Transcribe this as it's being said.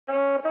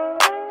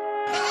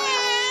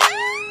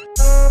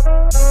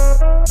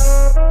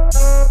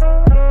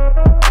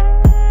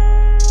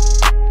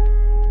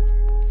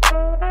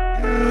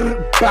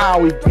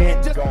Bow, he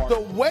can't Just guard. the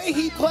way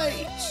he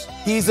plays,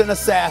 he's an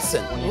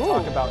assassin. When you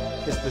talk about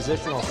his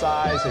positional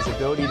size, his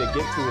ability to get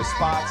to his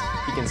spots,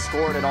 he can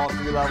score it at all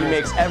three levels. He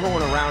makes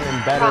everyone around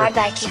him better. Powered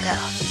by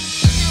Kiko.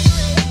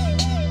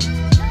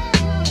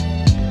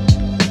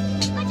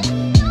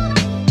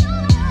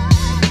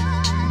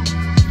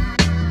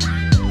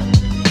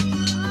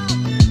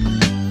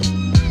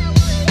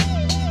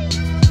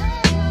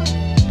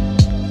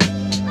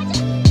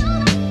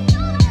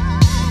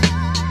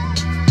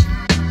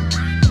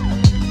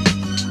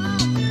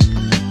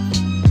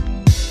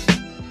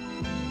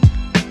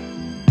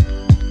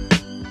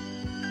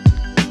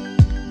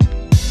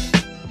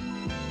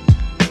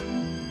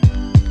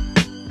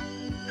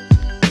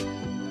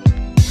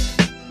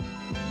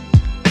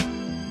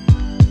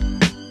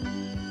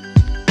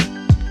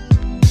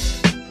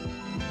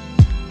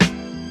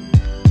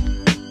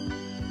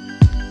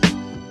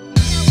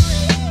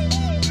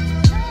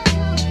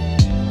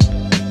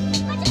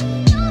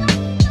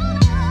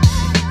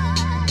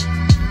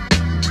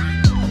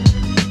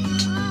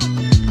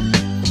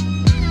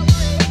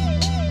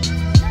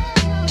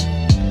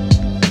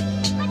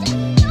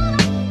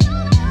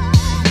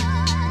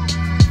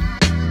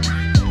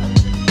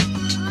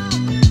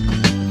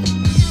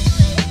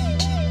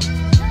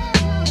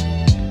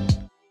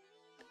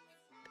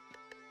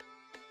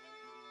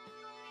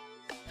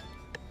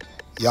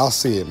 Y'all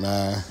see it,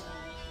 man.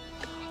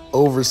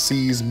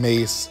 Overseas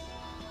Mace.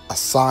 I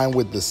signed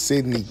with the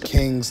Sydney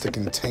Kings to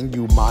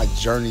continue my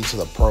journey to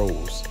the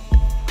pros.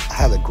 I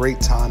had a great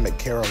time at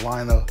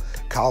Carolina.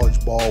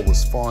 College ball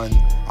was fun.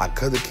 I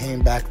could have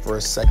came back for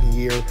a second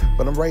year,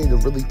 but I'm ready to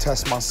really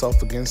test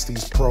myself against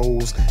these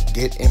pros,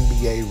 get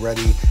NBA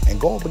ready, and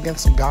go up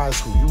against some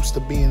guys who used to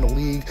be in the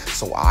league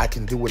so I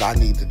can do what I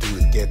need to do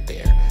to get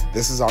there.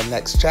 This is our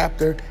next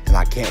chapter, and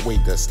I can't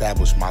wait to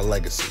establish my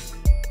legacy.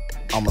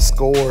 I'm a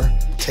scorer,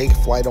 take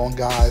flight on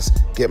guys,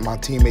 get my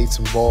teammates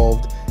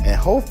involved, and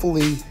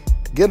hopefully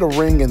get a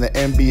ring in the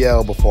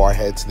NBL before I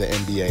head to the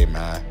NBA,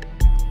 man.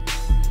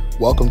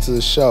 Welcome to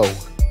the show.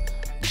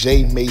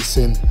 Jay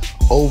Mason,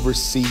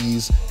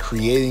 overseas,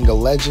 creating a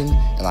legend,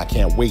 and I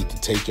can't wait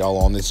to take y'all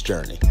on this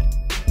journey.